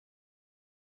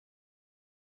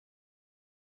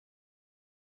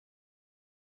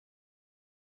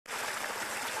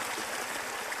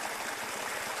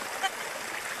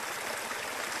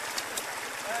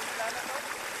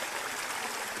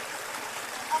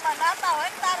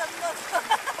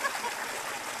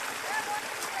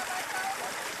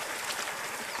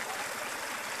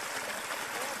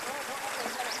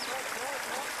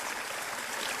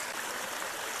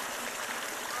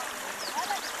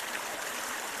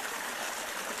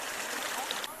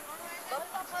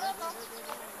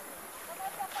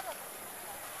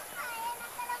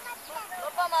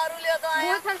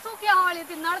શું ક્યાં વાળી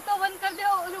હતી નળ તો બંધ કરી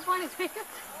દેવો ઓલું પાણી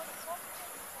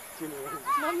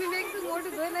મમ્મી ને એકદમ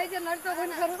મોટું ધોઈ નાખી નળ તો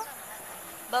બંધ કરો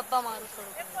બાપા મારું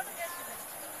થોડું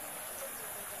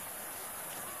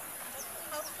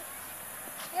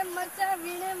એ મરચા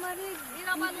વીણે મારી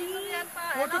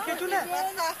फोटो खींचू ले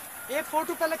एक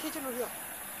फोटो पहले खींच लो यो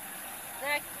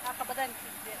देख आपका बदन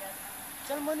खींच दे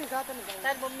चल मनी जाते नहीं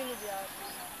તાર મમ્મી ને દિયા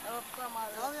બાપા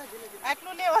મારું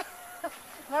આટલું લેવા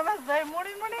બસ ભાઈ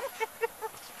મોડી મોડી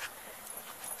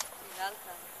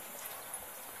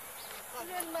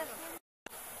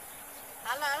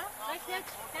હાલો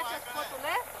ફોટો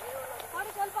લે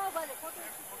ફોટો ચાલ પાવ બાલે ફોટો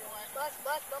બસ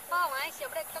બસ બાપા વાય છે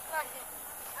આપણે ટકરા છે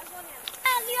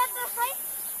આ લિયો તો સહી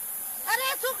અરે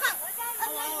સુકા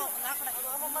લાકડા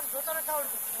આમાં મન જોતો ન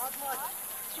આવડતું હાથમાં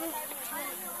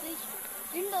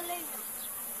ઇન્ડો લે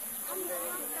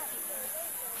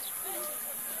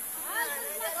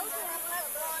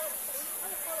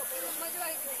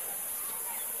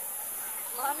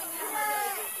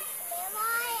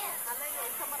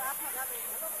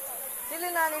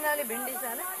પેલી નાની નાની ભીંડી છે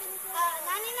ને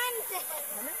નાની નાની છે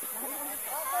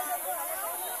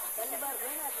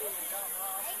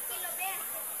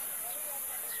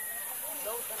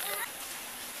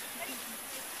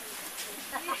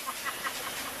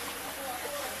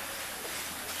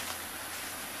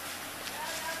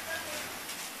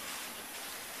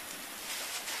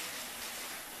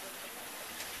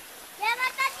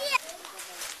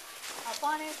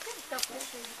પાણી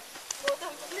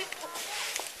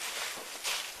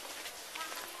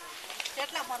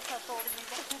કેટલા મરચા તોડી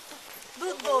દીધા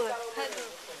દૂધ બહુ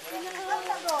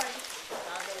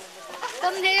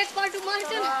તમને એક પાટું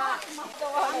મારજો ને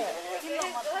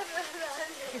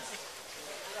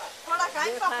થોડા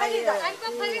કાઈ પર ફરી જાવ કાઈ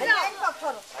પર ફરી જાવ કાઈ પર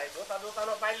ફરો ભાઈ દોતા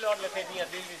દોતાનો પાઈલો એટલે તે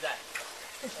દિયા દિલ્હી જાય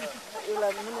इला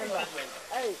मुने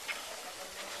ए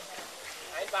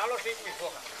આઈ બાલો ઠીક ની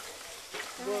છોકરા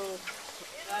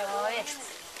ઓય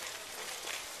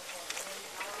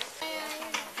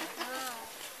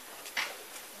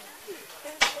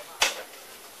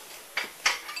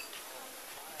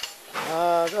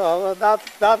हां तो अब दांत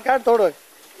दांत काट थोड़ो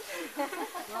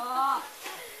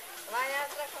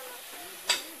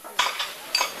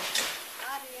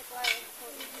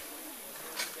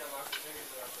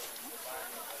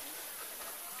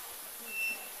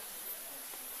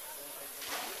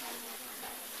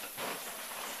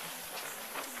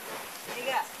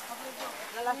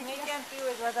ગલાસ નહીં કેમ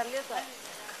પીવું વધારે લેતો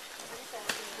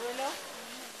બોલો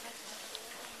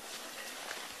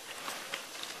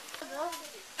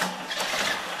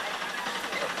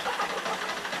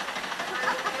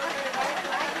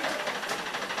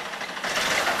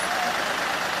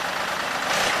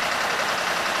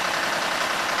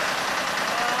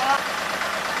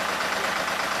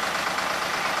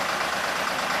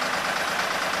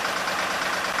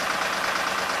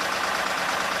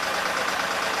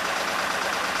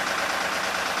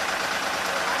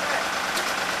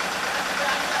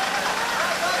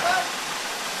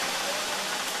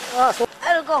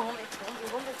અરે ગો હું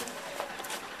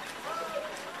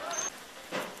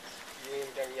એ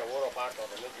કે ઓરો પાડતો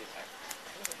તો નથી થાય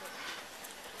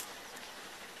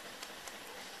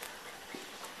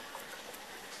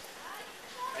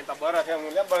એ તો બરફ છે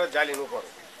હું લે બરફ જાલી નું કરું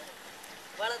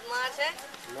બળદ માં છે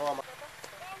નો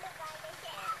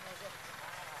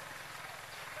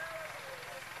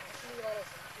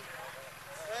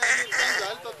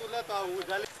ચાલ તો તું લેતો હું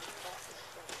જાલી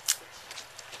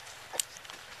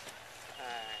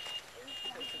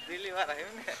દિલ્હી વાળા હે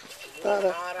ને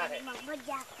મારા હે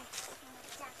મજા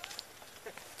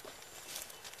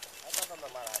આ તો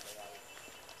મારા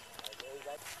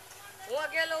હું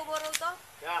અકેલો ઉભો રહું તો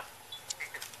યા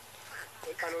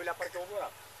એક કાન ઓલા પર તો ઉભો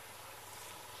રાખ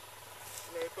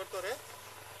ને એક કરતો રે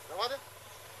રવા દે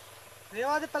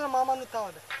रेवा दे पहले मामा नु ताव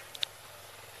दे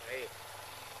એ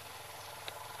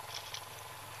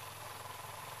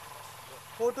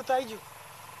फोटो ताई जू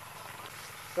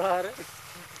सारे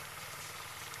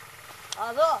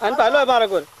આજો अन पालो है मारा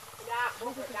कोर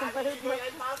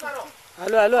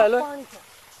हेलो हेलो हेलो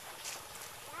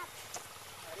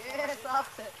એ સાફ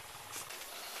છે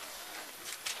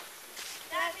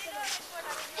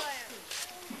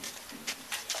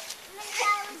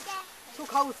શું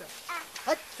ખાવું છે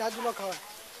હટ જાજુ નો ખાવા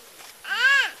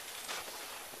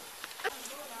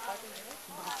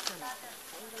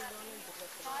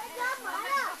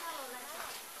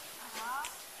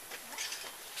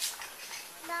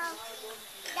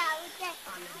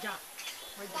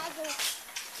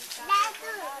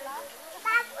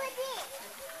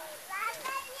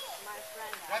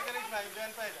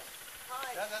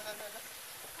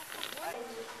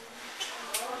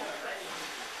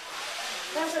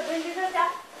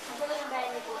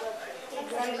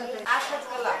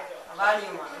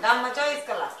ગામમાં 24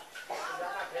 કલાક.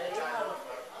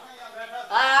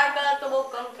 હા 8 કલાક તો બહુ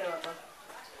કમ કહેવાય.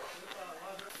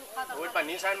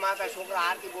 નિશાળમાં હતા છોકરા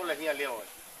આરતી બોલે અહીંયા લેવો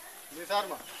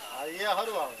નિશાળમાં હા એ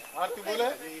સારું આવે આરતી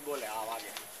બોલે એ બોલે આ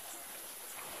વાગે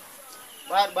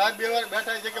બાર બે વાર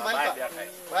બેઠા છે કે બહાર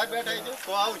બેઠા છે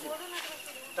તો આવશે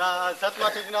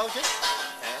સતમાંથી આવશે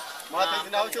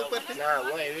માથે આવશે ઉપરથી ના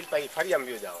હું એવી પછી ફળિયામાં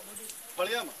વ્યુ જાવ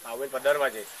ફળિયામાં હા ઓલ પર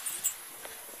દરવાજે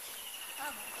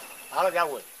હાલો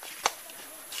જાવ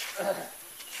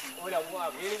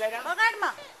ઓલા વીણી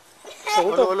ગયા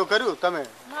ઓલું કર્યું તમે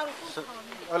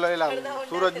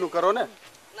સૂરજ નું કરો ને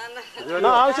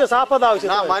ના આવશે સાફ જ આવશે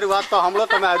ના મારી વાત તો સાંભળો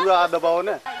તમે આ દબાવો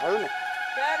ને આવ્યું ને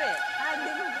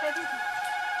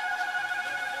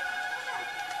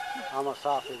આમાં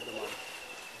સાફ એકદમ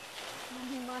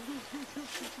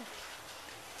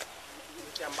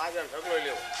બાજાર ઢગલો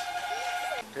લેવો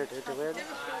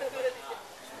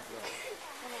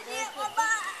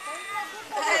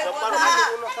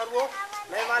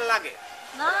લાગે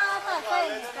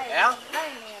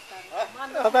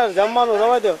અત્યારે જમવાનું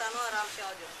રવા દો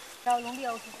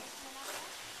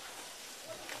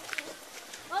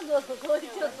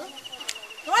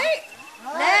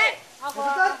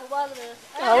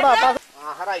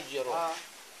હરાઈ ગયો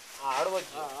આ હળવદ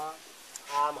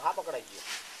આમ હા પકડાઈ ગયો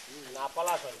આ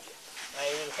પલાસન ગયો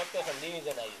સત્યસન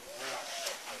ડિવિઝન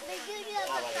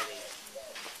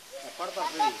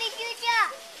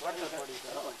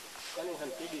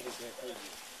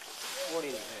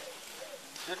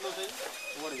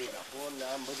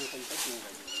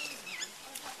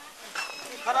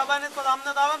ખરાબ આને તો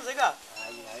આમને તો આવે ને સગા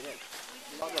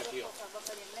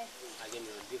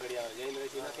દીકડીયા જઈને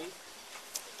રહેતી નથી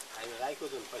રાખ્યું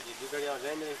હતું પછી દીકડીયા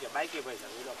જઈને રહી બાઈકી પૈસા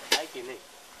બાઈકી નહીં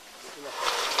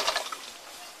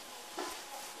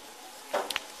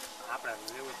આપડે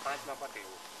લેવું 5 માં પતે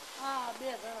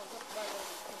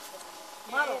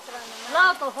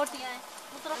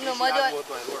શું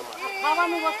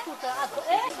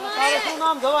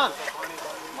નામ જવાન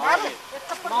મહાવીર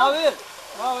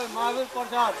મહાવીર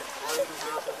પ્રસાદ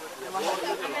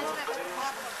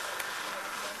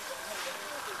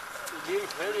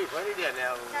ફરી દે ને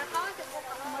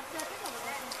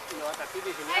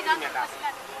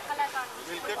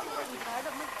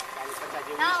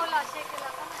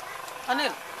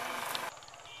અનિલ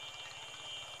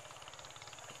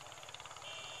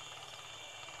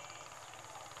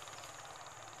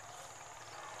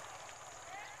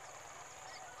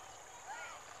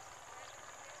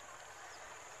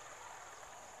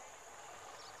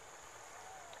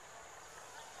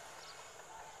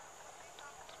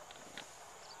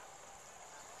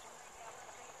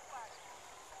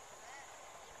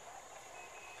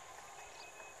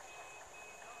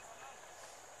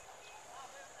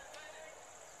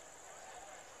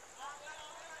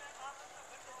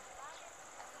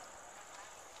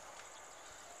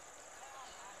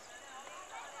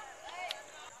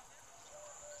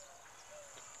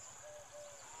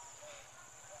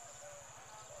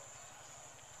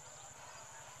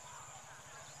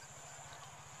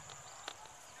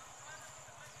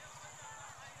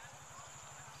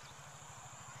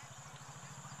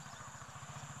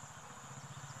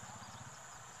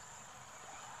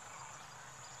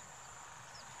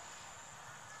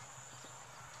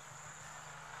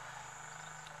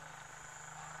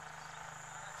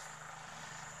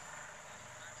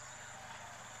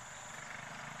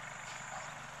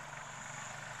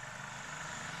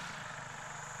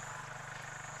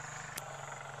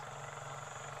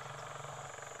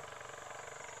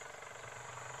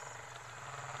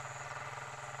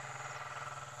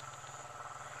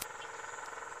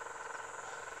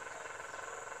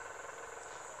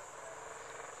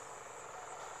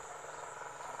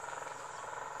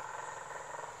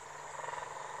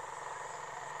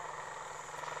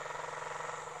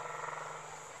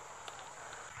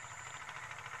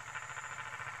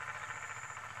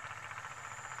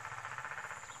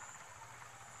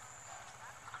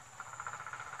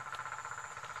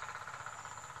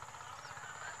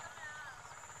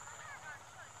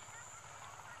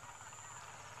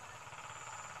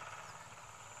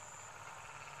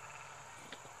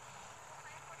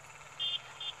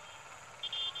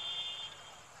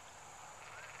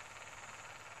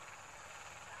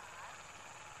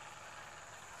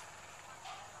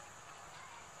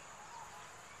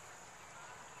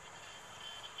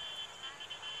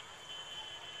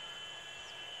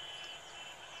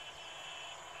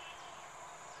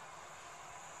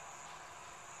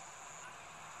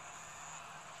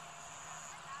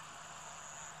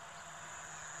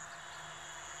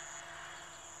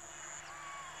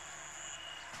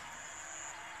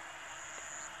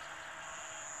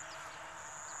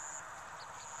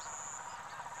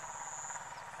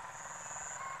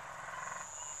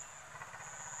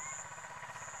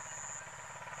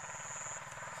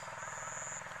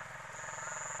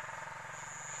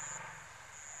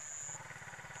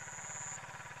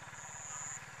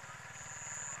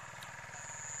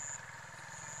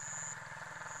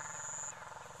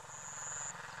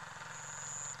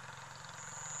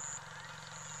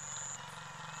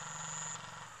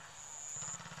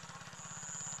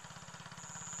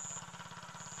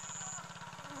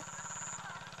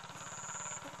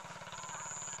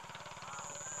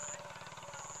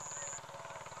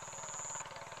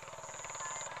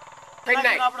કરી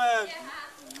નાખ.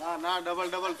 ના ના ડબલ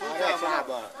શું છે અરે ચા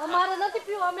બા. અમારે નથી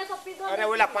પીવું, અમે તો પીધો અરે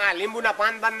ઓલા લીંબુના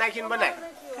પાન બાન નાખીને બનાય.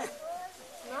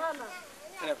 ના ના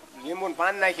અરે લીંબુના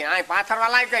પાન નાખી આ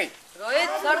પાથરવા લાય કઈ.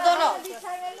 રોહિત કરતો નો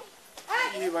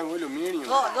ઈ ભાઈ ઓલું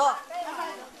મીણ્યું. જો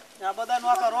આ બધાનો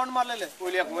આખા રોન્ડ માં લઈ લે.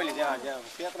 ઓલી એક મોલી જા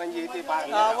શેતરંજી હતી પાર.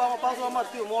 આવામાં પાછું અમાર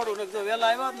થયું મોડું ને જો વેલા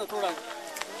આવ્યા જ ને થોડા.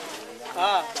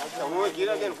 હા હું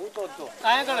ગીરો દેન ફૂટો જ તો.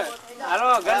 કાંઈ કરે હાલો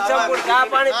ઘનશ્યામપુર ચા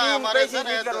પાણી પીને પછી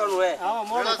ઈ કરવાનું હે. આમાં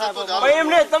મોડું થાય ભાઈ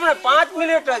એમને તમને 5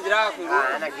 મિનિટ જ રાખું.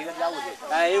 આના ગીરો જાવું છે.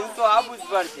 હા એમ તો આવું જ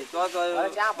પડશે તો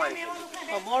ચા પાણી.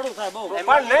 મોડું થાય બહુ.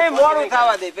 પણ નહીં મોડું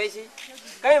થવા દે પછી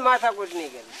કઈ માથાકૂટ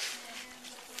નહીં કરે.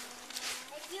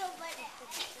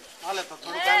 હાલે તો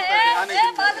થોડું કામ કરી આને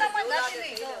બાદરામાં જાતી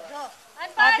રહી. જો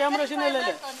આ કેમેરા છે ને લઈ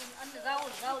લે.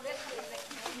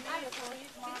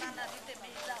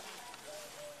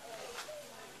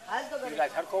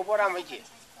 ગીરા સરખો ઉપર આમ વચ્ચે.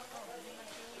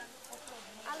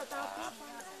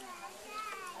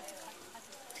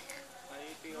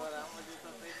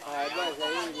 હા બસ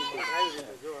એવી રીતે આવી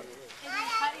જાય જો.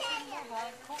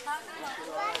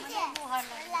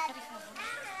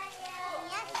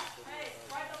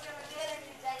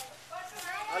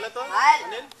 હાલે તો હાલ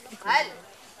અનિલ હાલ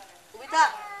ઉભી થા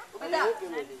આની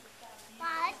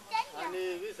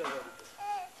 20000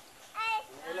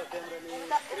 ઓલા કેમેરાની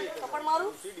થપ્પડ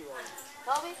મારું સીડી વાળું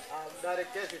ખાવ બી આ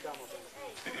ડાયરેક્ટ કેસી કામ હતો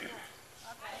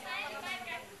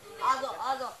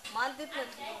આજો માનતી જ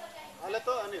નથી હાલે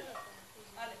તો અનિલ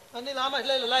અનિલ આમાં જ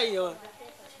લઈ લે લાવી હવે.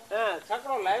 હા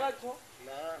છકરો લાવ્યા છો.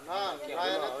 ના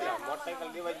લાયા નથી મોટરસાઇકલ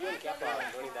દેવા ગયો ને ક્યાં તો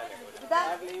ઘણી દાને બધા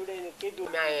એટલે ઈવડે કીધું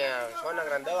મેં અહીંયા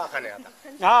સોનગરા દવાખાને હતા.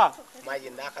 હા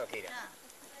માજીને દાખલ કર્યા.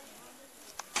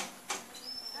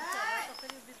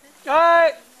 એ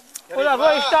ઓલા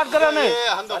રોઈ સ્ટાર્ટ કરે નહીં. એ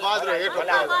હંદો બાજરો હેઠો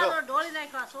ભલે આવજો. બાજરો ઢોળી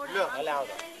નાખ્યો, છોડી ભલે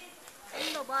આવજો.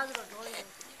 એનો બાજરો ઢોળી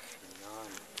નાખ્યો.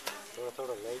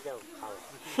 થોડો લઈ જાવ ખાવા.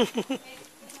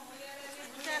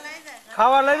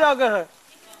 ખાવા લઈ જાવ કે છે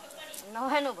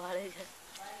નવાઈનું ભાડે છે.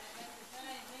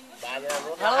 બાજરાના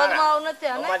રોટલા હળવદમાં ખારા. આવું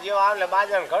નથી અને અમાર જેવો આવે એટલે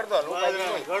બાજરાને ઘડતો લુકાઈ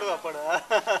જાય. ઘડવા પડે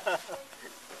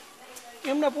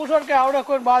એમને પૂછો કે આવડે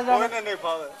કોઈ બાજરા કોઈને નહીં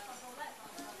ફાવે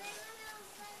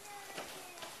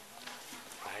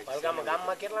પલગામાં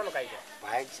ગામમાં કેટલાનું કાઢ્યો?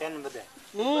 ભાઈ છે ને બધા.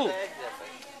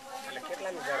 એટલે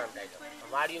કેટલાનું જણાનું કાઢ્યો?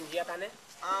 વાડીયું ગયા તા ને?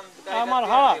 અમાર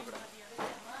હા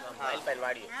માઇલ પાઇલ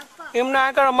વાડીયું. એમને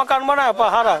આગળ મકાન બનાવે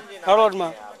પણ હારા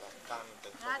હળવદમાં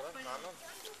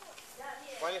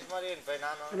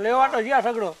લેવા તો જ્યાં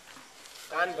સગડો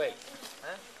કાનભાઈ.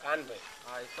 કાનભાઈ.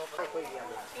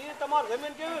 એ તમાર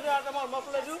જમીન કેવી છે આ તમાર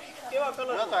મફલે જો કેવા કલર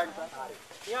નતો આડતા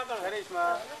ત્યાં કલર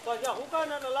હરીશમાં તો જ્યાં હુકાય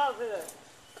ને એટલે લાલ થઈ જાય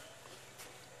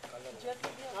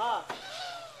હા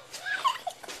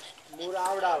મૂળ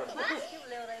આવડા આવડા.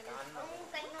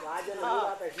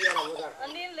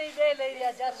 અનિલ લઈ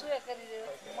રહ્યા જાસુ એ કરી રહ્યો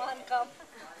મહાન કામ.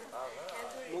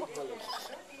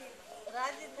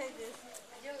 રાજી થઈ જશે.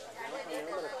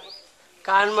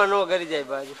 કાનમાં નો કરી જાય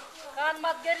બાજુ.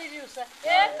 કાનમાં જ ગરી રહ્યું છે.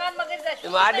 એ કાનમાં ગરી જાય.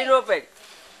 એમાં આડી નો પેક.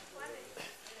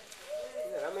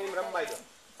 રમે એમ રમવાય દો.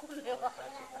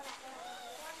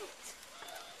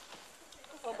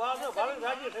 બહાર નો ભાવે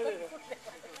રાજી થઈ ગઈ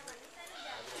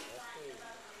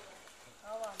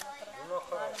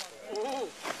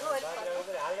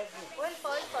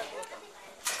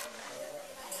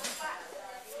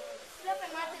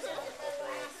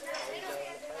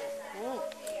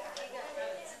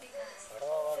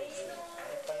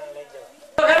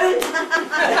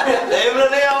એમને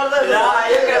નહીં આવડતા. ના એ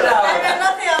કરતા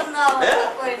નથી અમના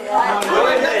કોઈ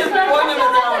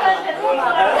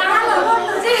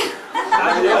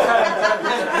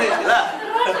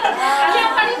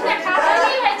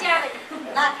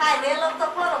ના ખાય લેલો તો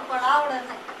ખરો પણ આવડે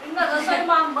નહીં એમના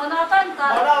રસોઈમાં આમ બનાવતા ને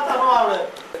તારે બનાવતા નો આવડે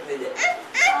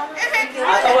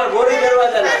આ તમાર ગોળી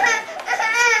દરવાજા ના.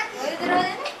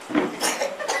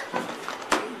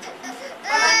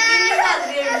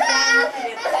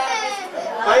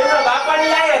 ભાઈ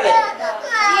બાપાની આયા ને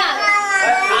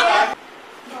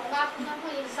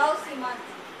સૌસીમાં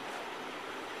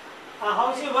આ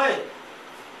હાઉસી ભાઈ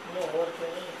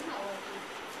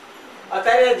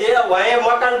અત્યારે જે વાય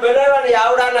મકાન બનાવ્યા ને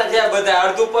આવડાના છે બધા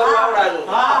અડધું પર આવડાનું.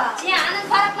 હા જ્યાં આનંદ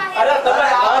ભારતમાં અરે તમે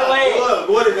ઘર ભાઈ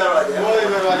ગોળી કરવા દે વાય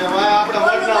આપણે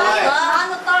મળના વાય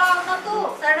આનું તળાવ નતું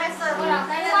સડેસર તળાવ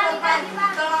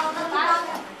નતું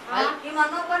એમાં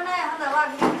નો બનાય હંદા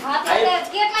વાગી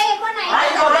કેટલાય બનાય આ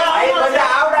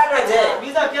બધા આવડાના છે.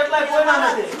 બીજા કેટલાય કોઈના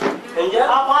નથી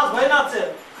સમજ્યા? આ પાંચ ભાઈના જ છે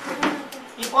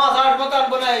ઈ 5-8 મકાન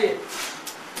બનાવી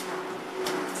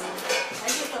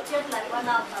હજી તો કેટલાય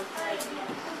બનાવતા થાય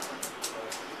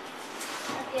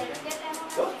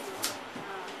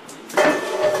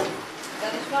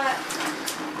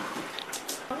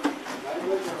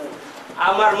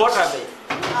આ માર મોટા ભાઈ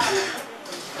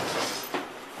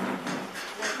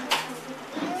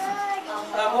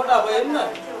આ મોટા ભાઈ એમ ને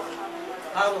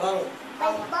હારું હારું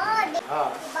હા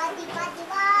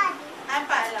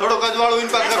થોડોક અજવાળું ઇન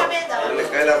પર કરો એટલે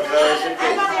કૈલાસ કરે છે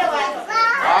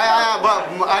હા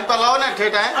આન પર લાવો ને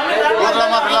ઠેઠા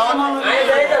ગોદડામાં લાવો આઈ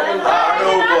જાય ને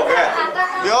આડો ઊભો હે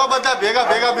બેહો બધા ભેગા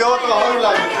ભેગા બેહો તો સારું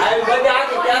લાગે આ બધા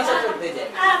આખી ત્યાં સતત થઈ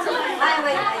જાય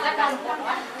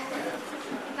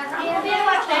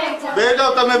બે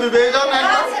જાઓ તમે બી બે જાઓ ને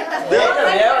બે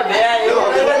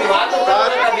વાતો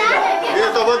બે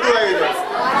તો બધું આવી જાય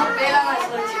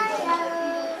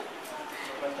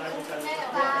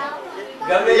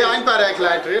ગમે એ આન પર એક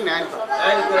લાઈટ રે ને આન પર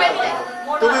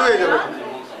તું બી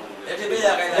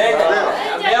બે જાઓ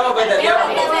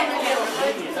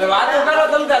વાતો કરો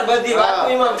તમ તાર બધી વાત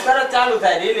એમાં તરત ચાલુ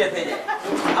થાય રીલે થઈ જાય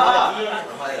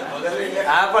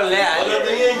હા પણ લે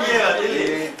અહીંયા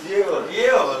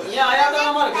આયા તો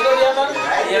અમાર ઘરે રહ્યા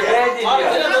હતા એ બેજી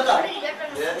મારા ઘરે હતા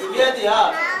બે દી હા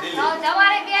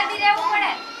તમારે 2 દી રહેવું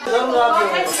પડે જરૂર આપ્યો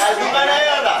કાલ દુકાન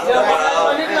આવ્યા હતા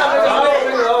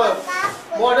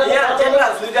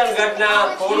કેટલા સુજન ઘટના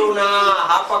ફોડુના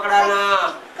હાપકડાના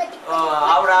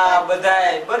આવડા બધાય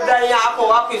અહીંયા આખો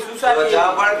વાપી સુસાઈટી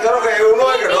ચા પાણી કરો કે એવું ન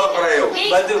હોય કે ઢોકળા એવું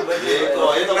બધું તો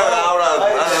એટલા આવડા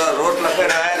રોટલા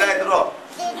ખાઈને આયા જાય તો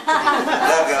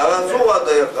હવે શું વાત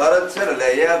હોય ઘર જ છે ને લે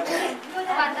યાર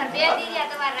 2 દી રહ્યા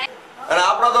તમારે અને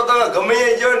આપણો તો તમે ગમે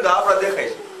એ જોયો ને તો આપડા દેખાય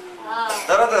છે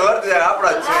તરત જ વર્તી જાય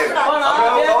આપડા જ છે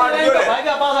આપણે કવાટ જો ને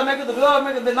ભાગ્યા પાછા મેં કીધું લો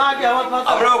મેં કીધું ના કે હવા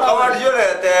આપણે કવાટ જો ને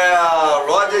તે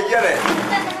લોજ ગયા ને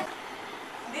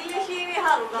દિલ્હી શીવી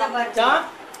હારું ચા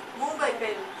મુંબઈ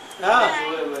કર્યું હા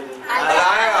અને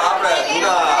આયા આપણે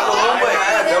આનો મુંબઈ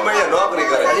આયા જમાઈએ નોકરી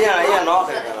કરે અહીંયા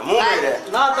નોકરી કરે મુંબઈ રે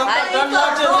ના તમને 3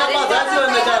 લાખ છે આપણા જાજો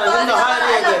ને ચાલે તમને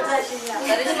હારી છે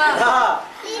હા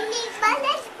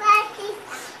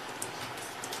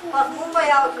મુંબઈ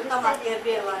આવશું તમારે ઘેર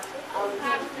 2 વાર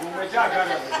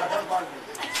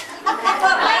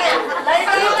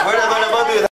થોડે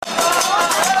બધું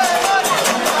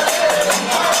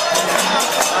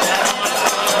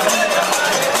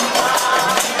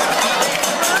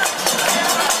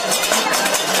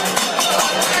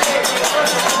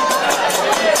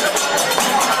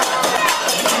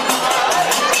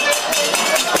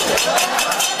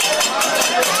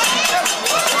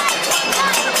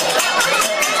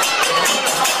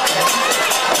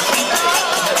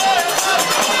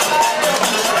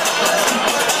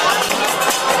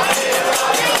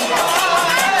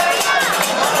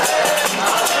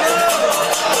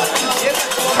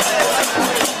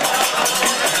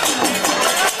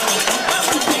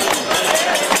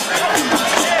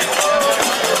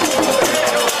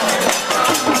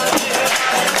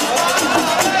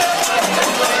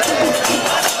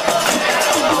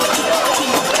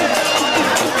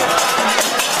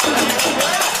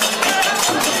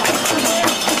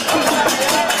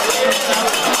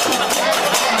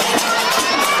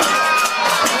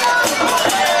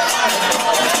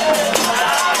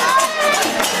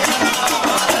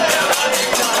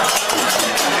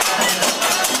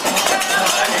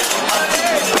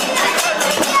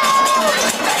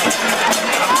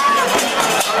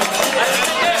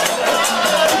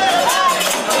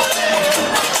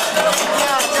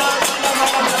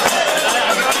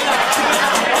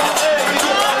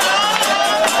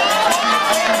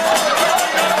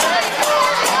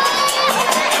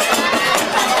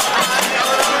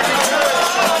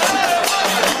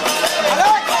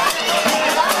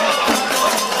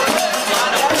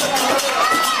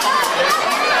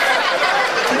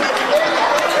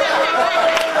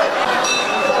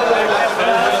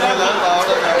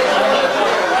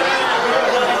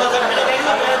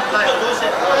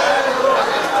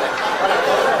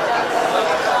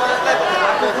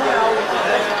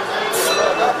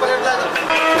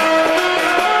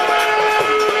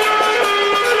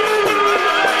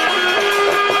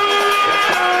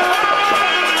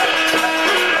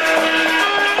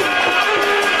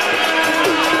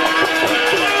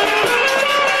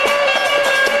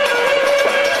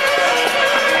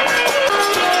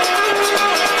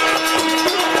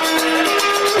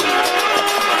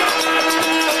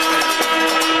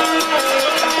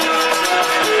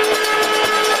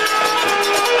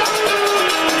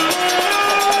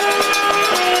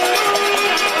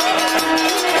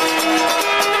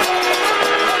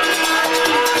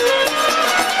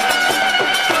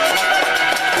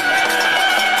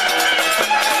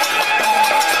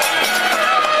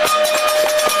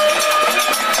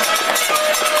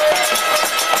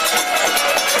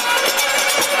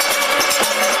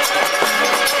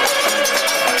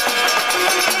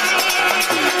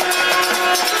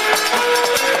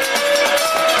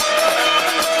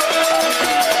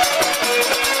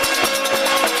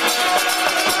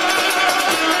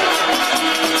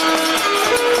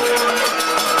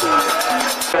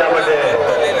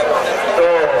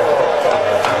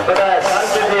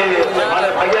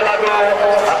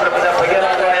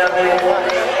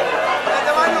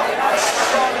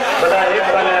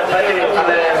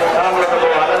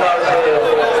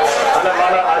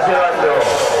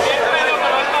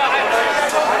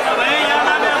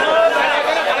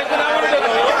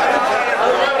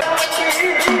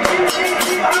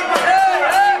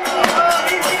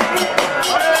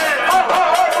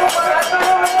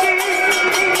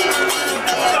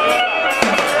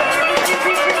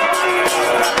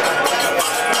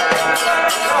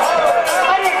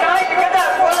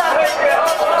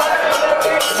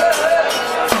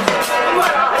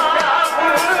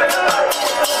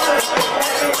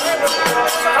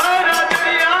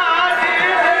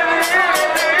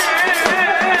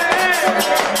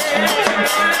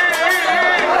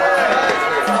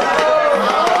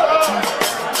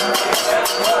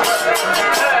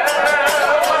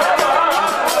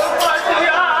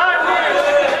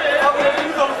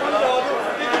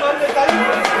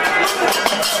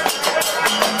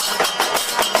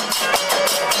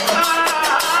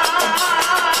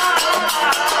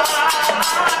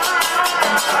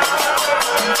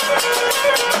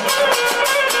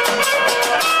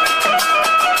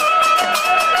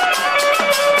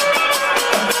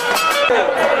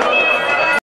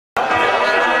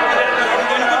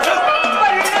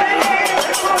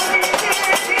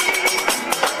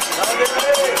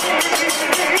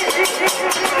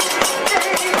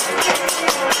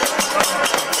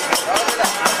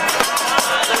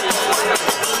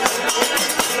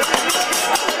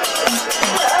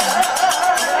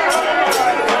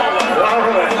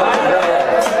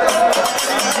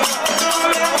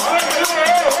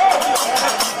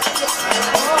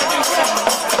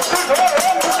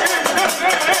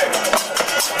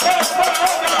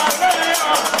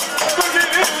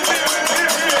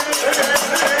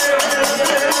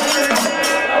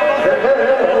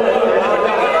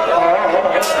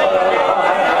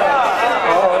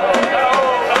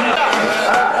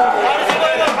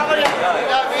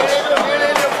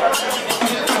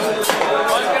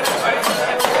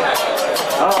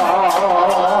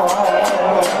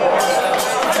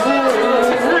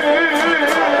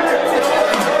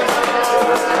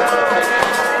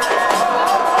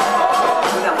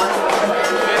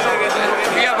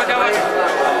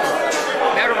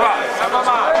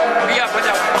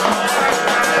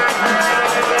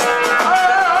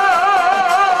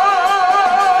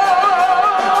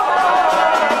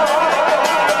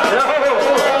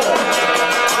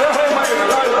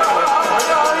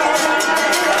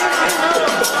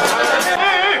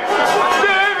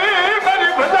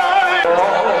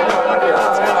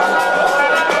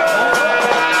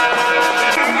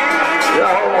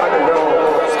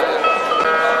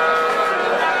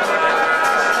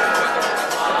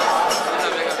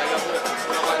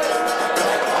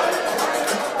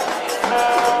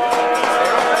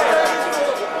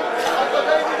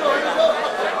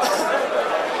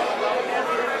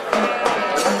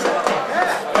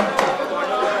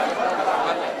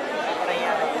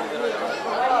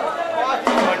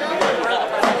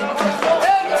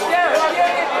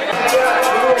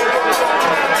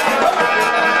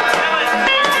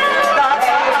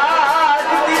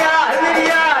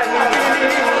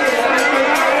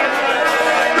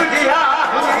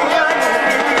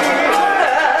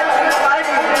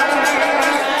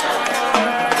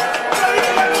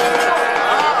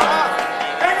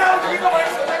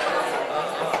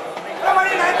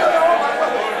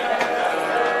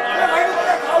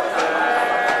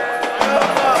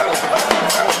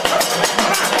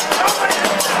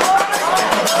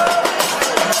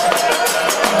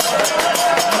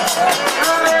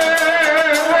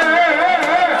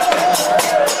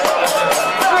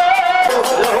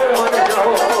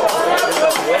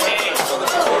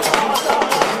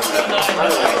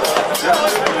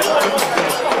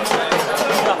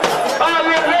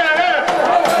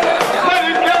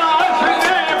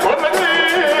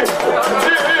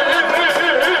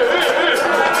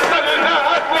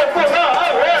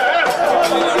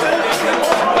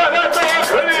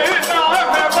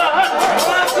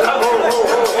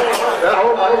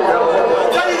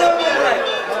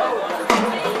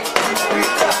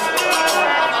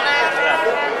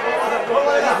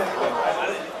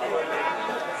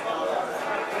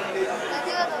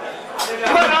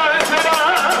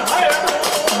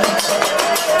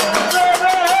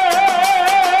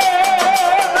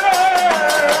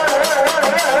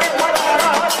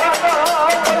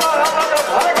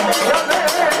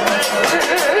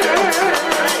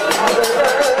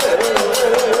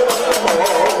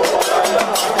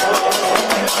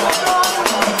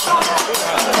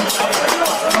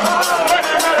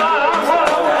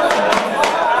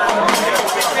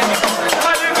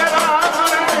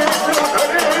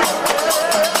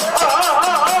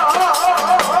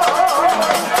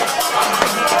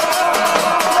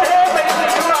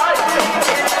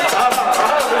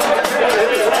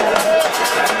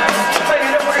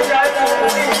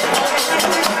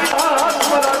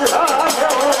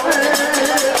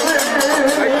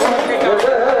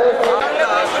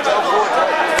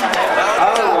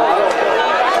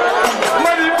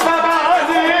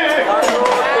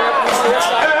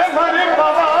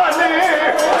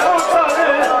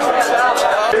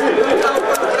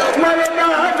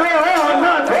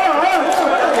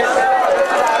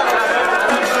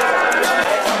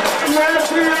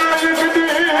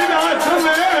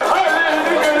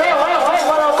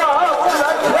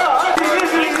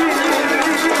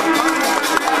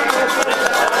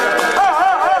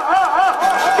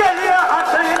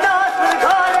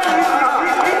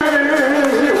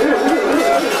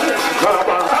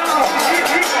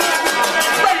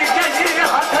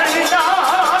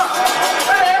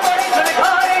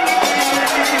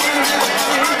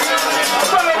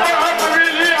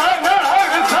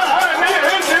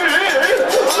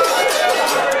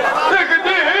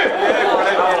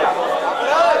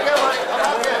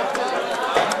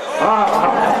Hey!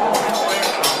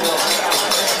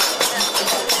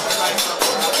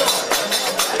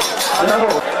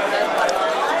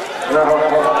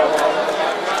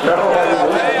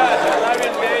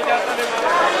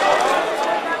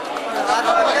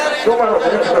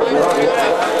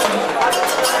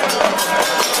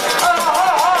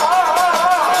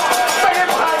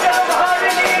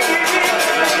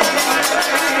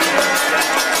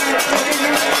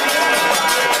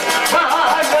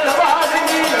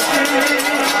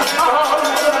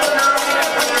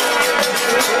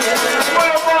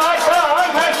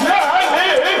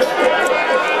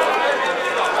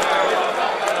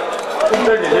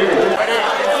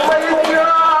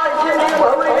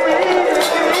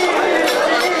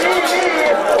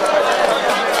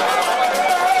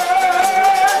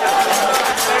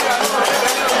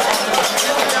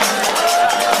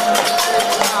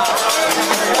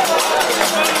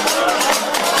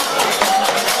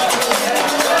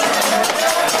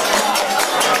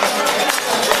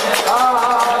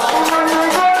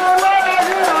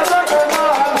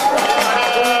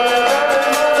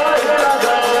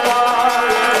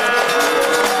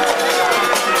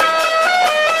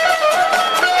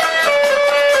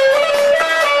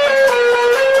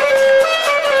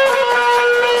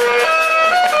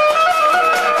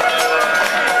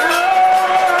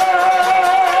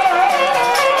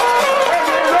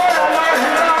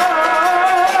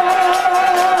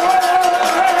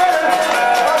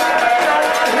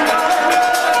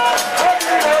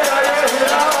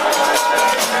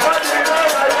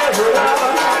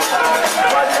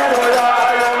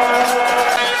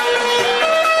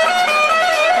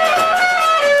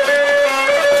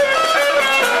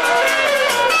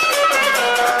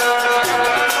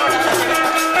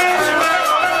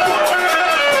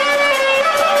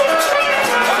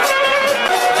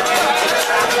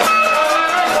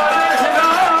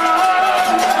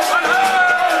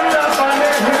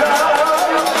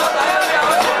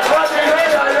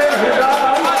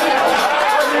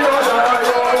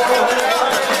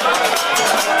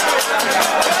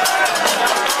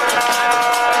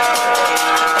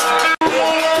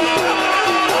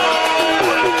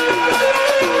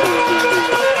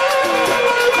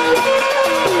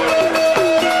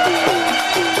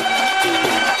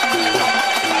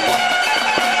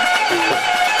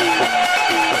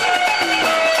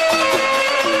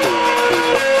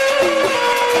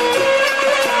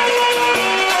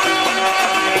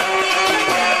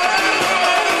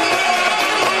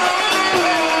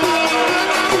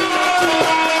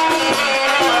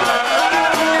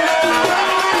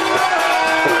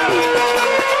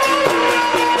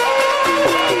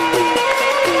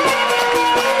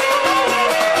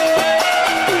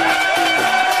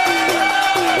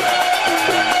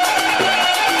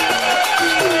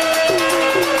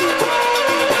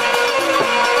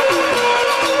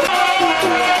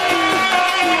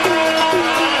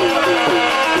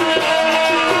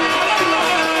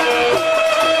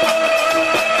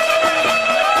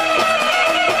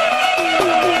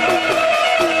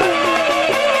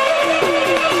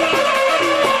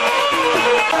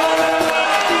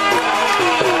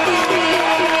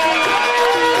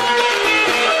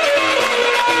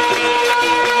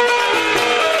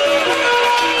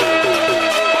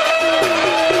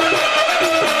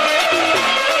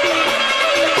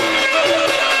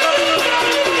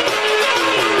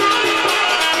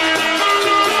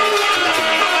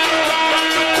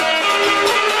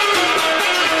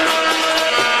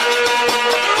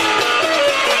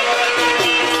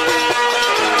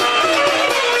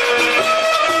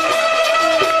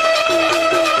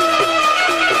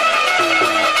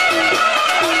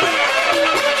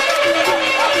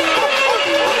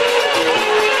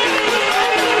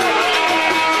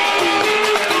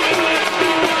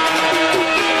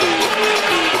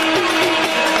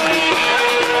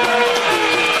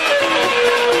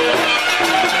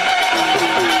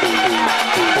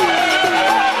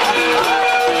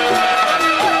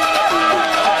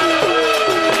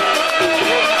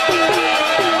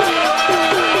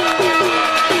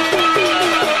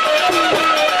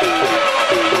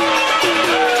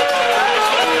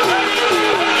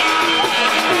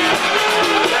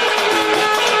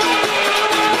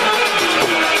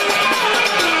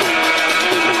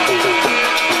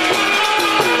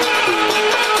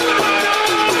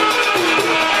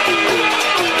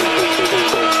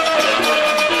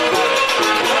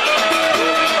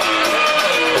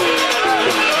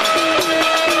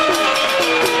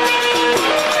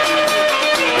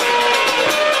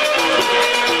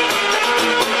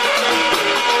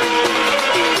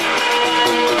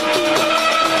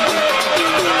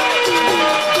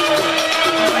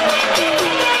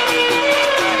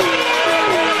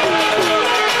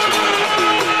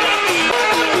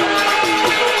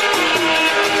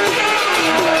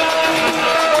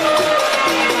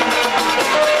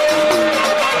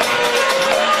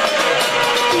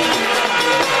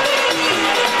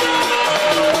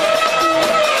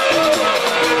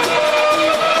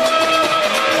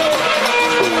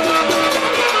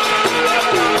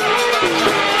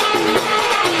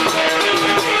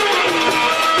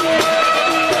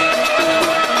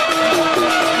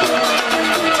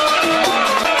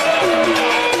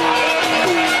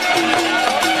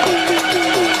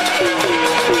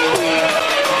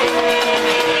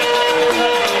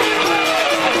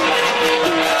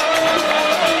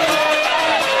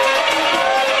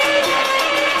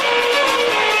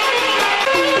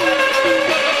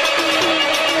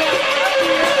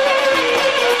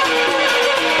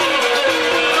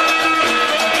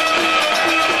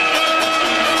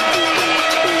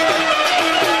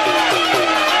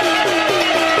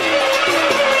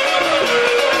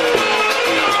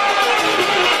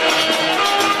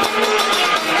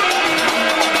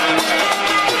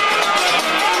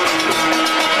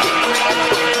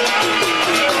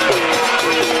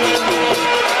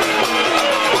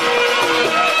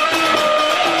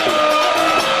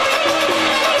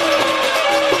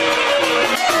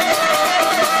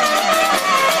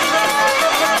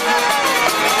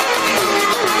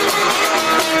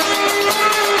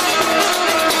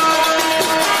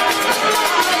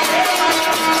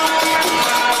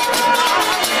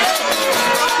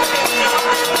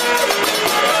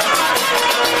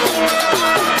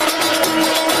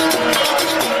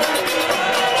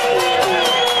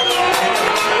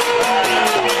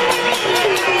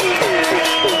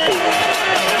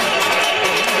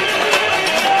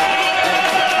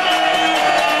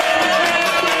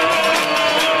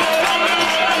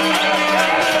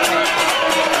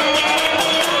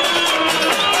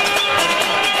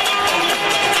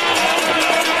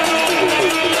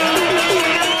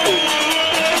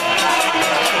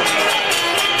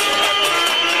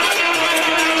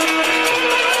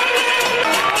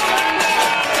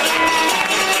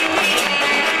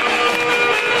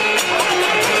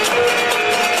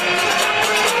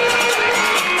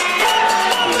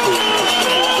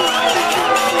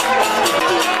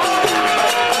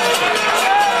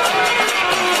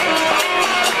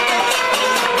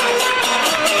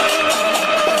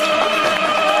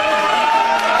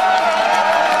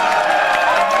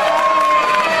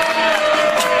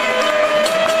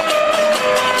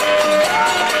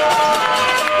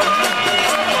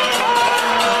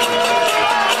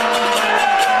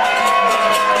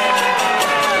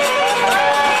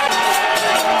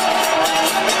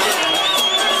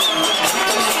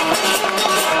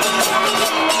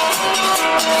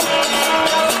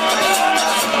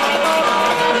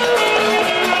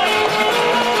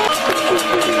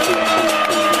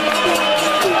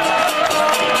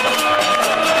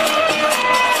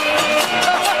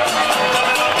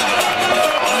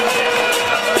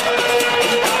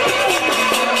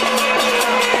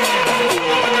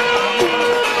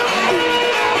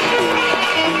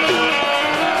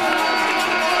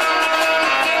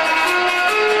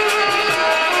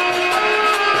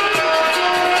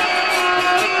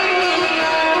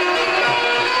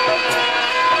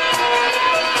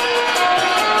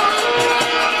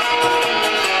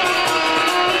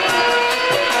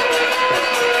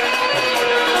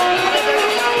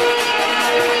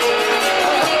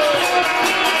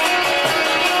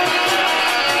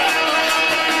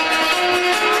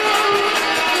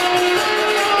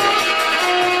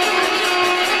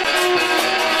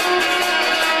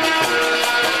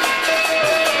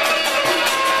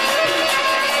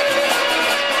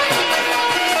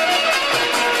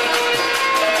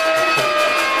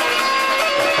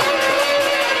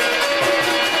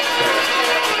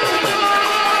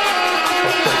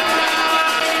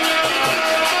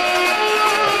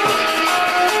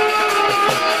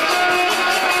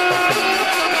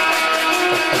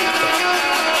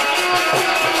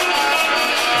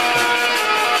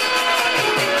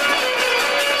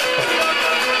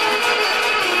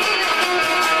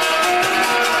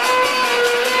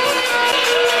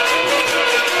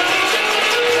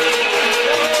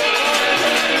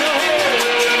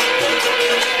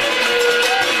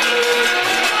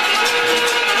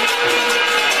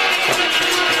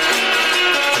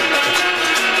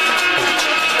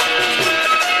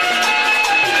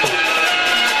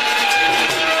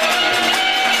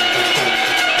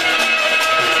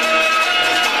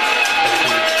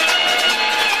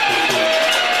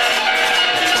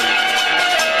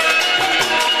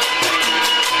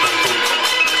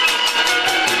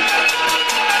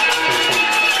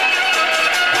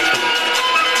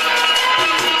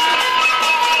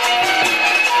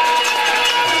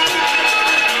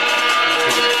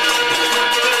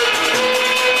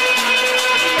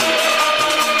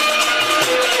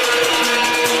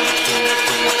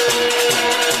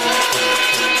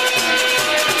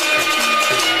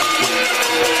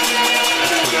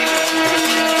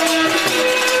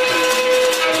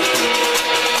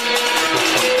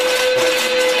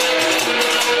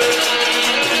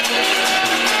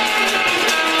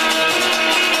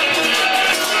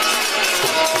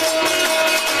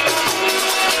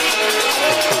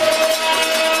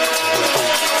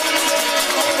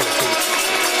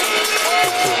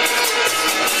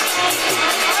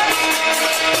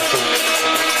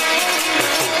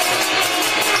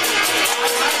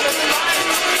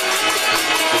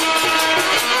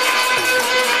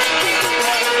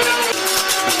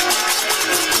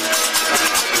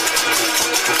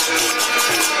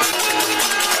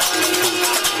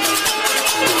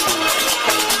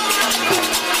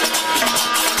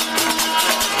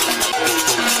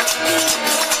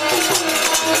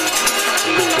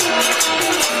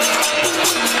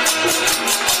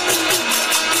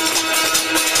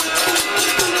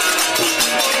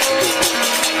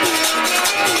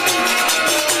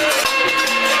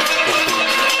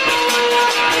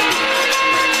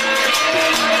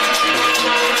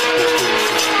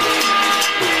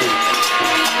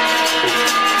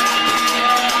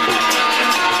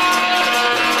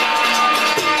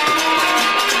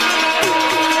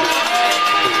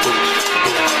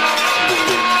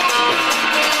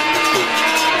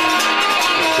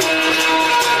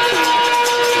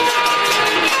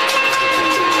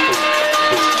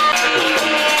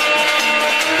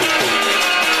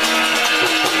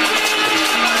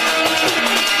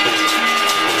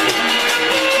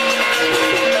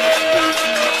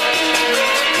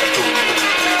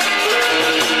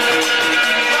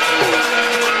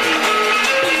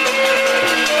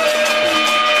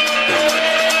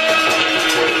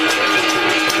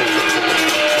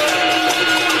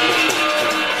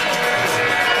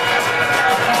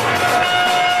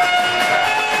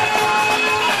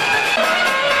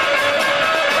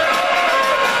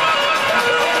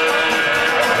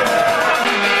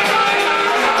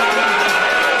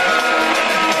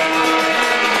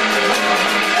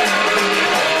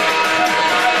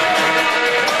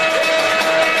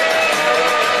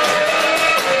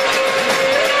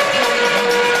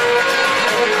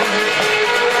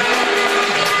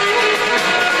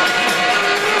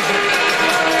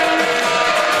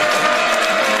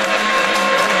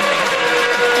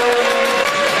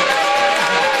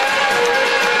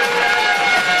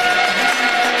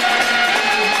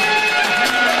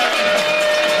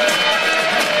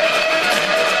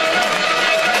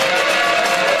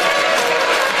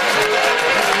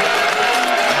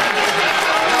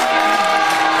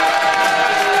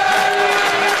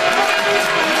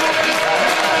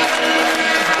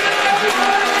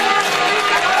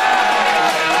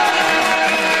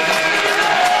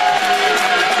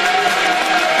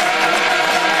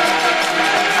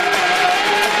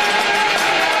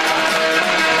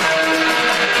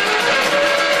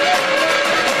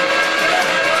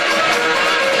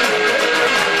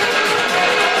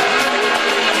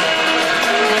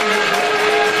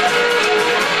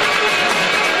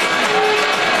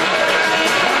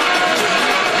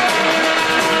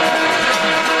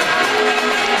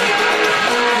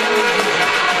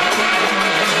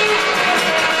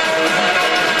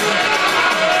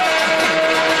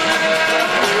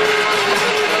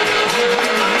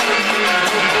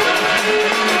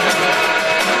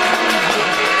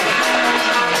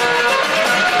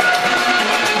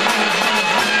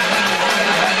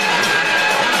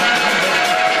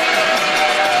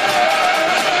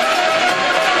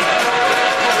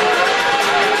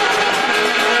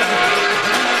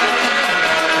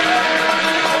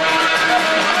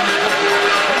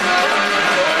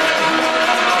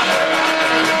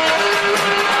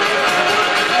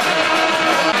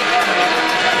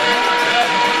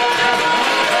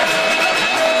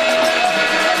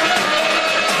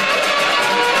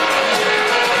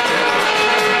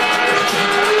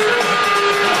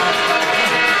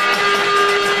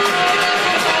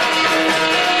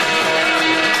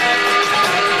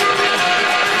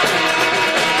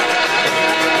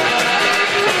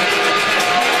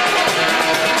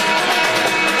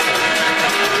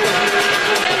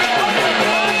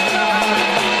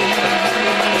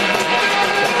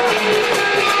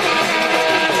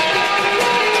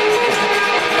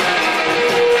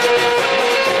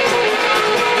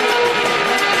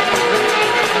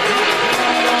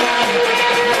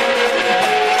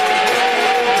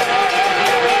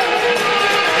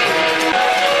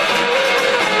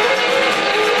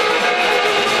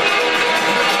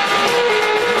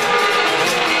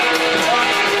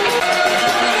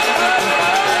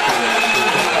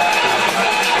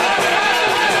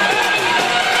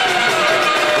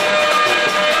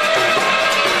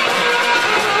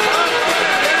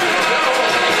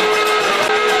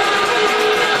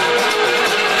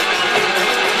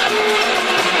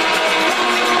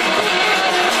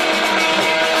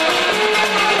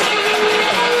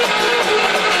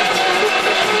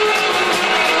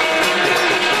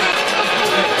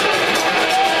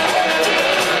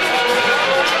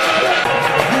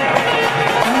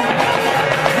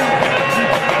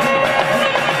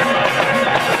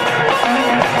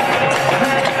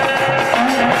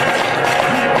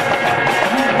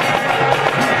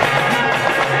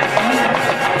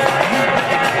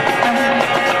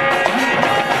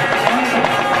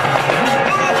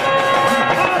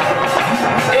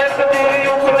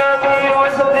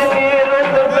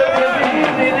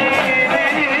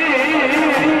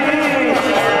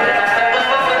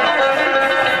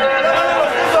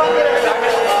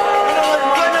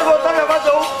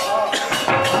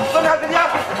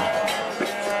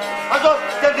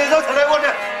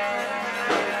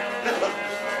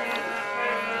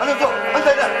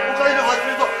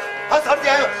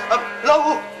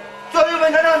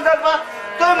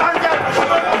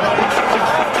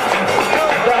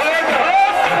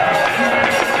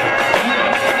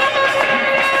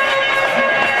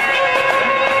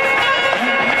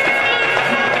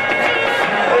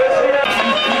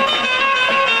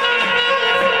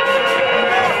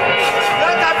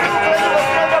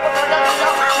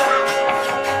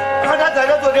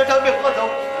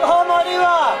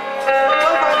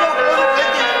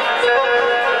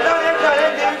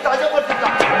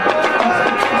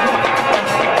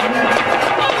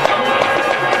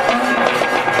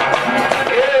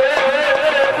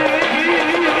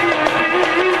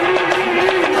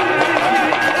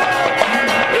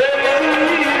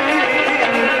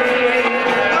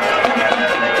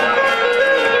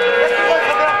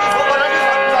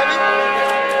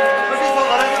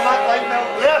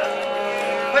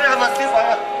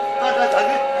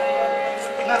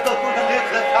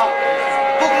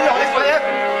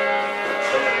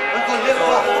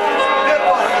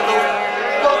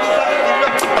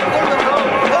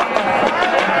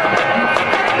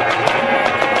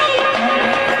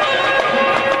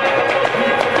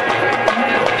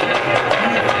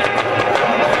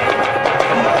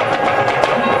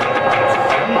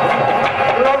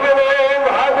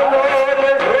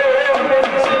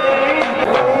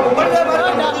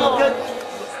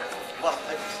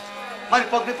 મારી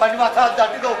પગની પાણીમાં સાથ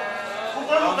દાટી દો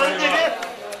ઉપરનું કરી દેજે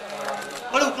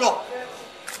પણ ઉકલો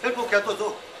એટલું કહેતો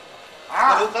છું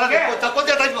હા ઉકલા ને કોઈ ચકો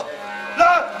દે તાજો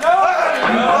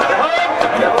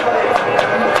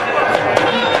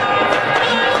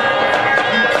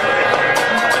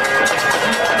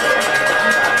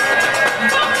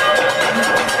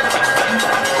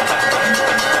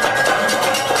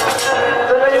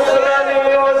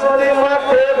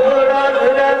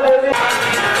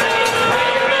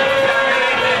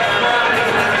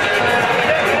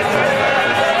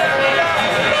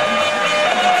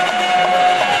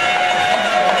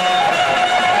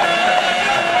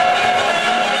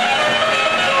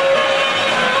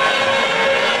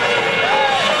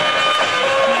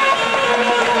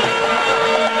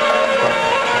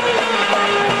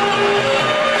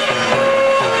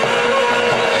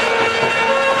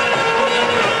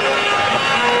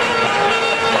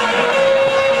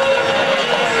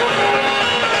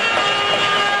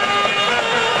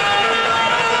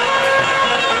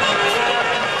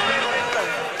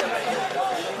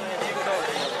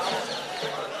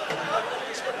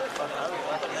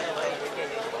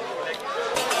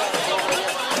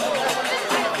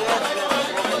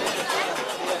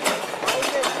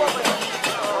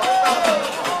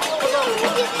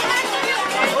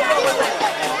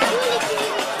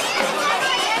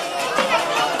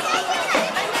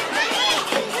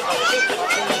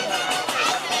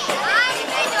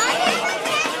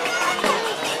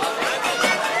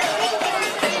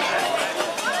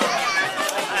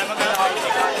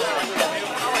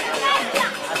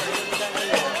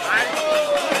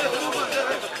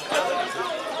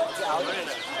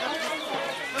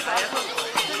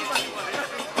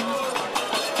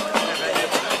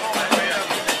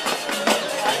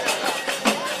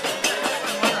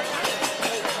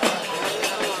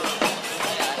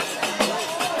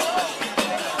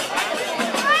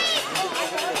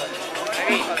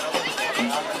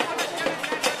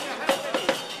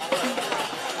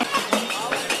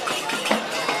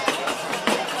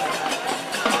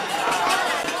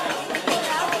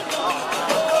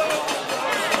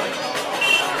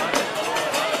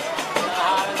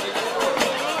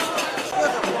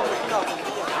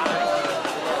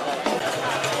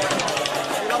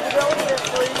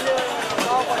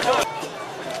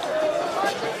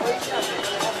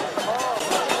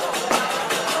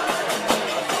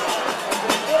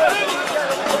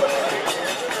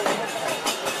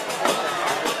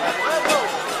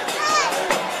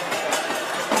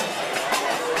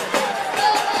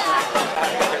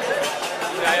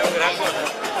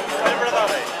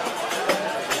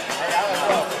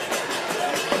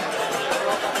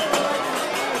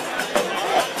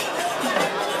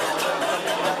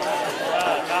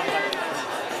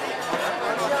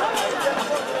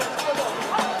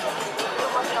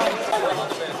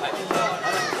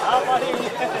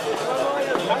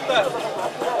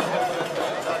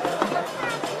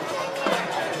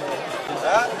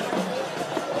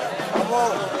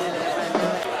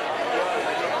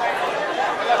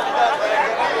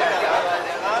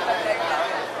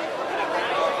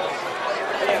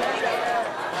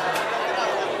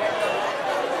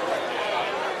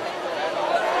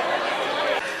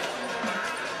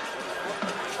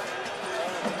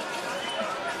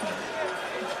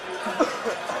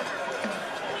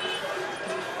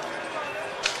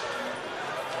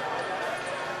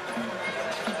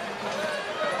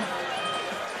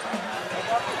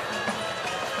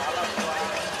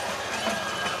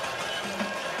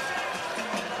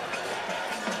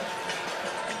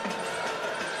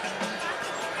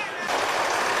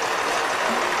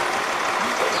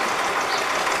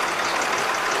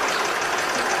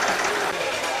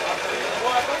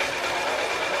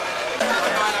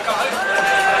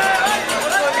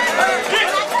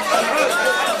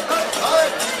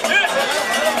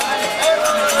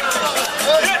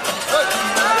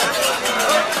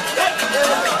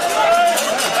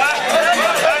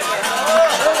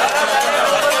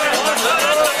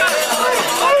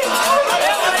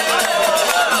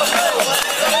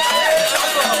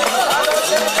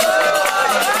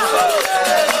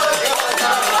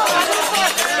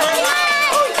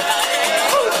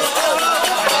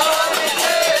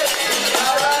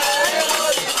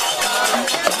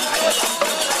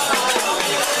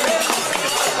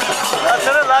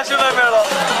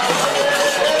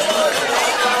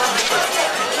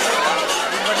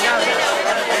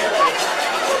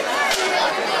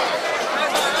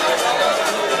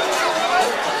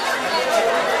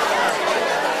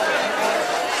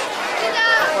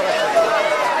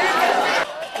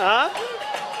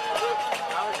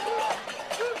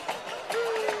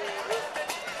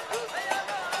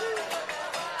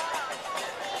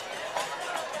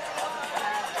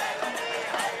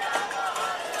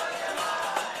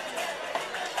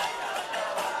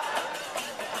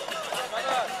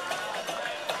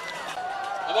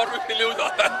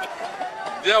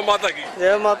जय माता की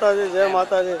जय माता दी, जय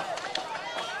माता दी।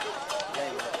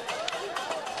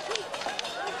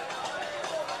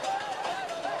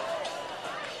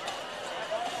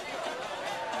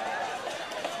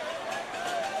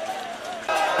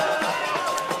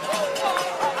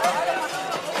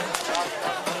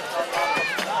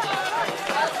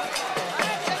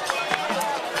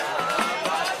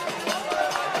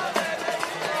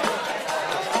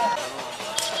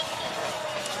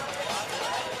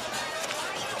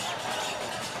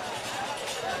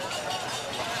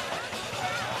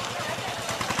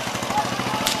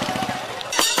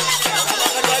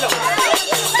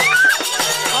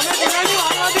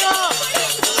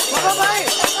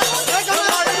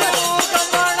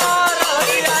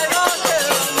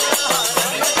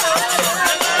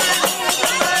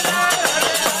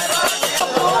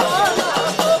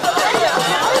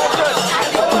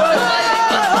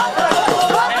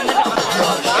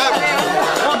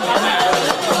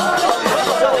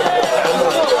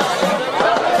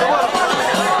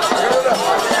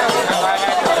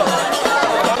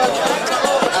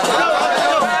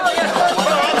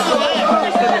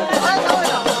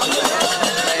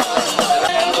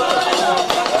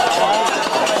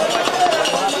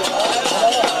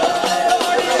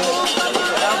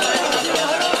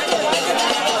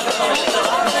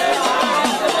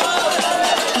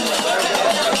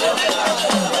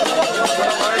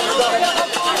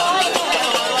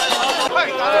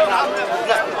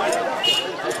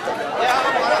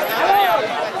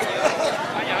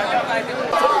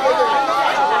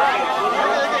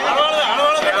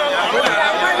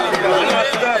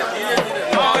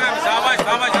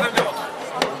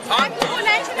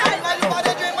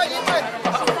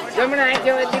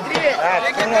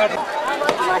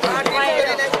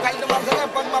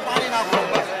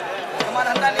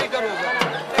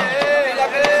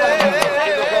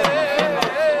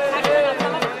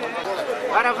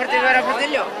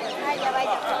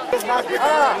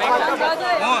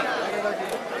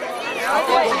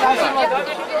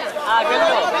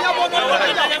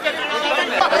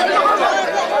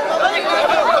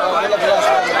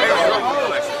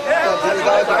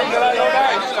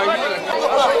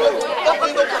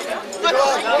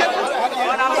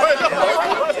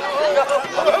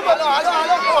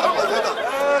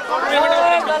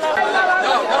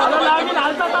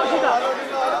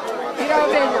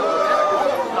 हालता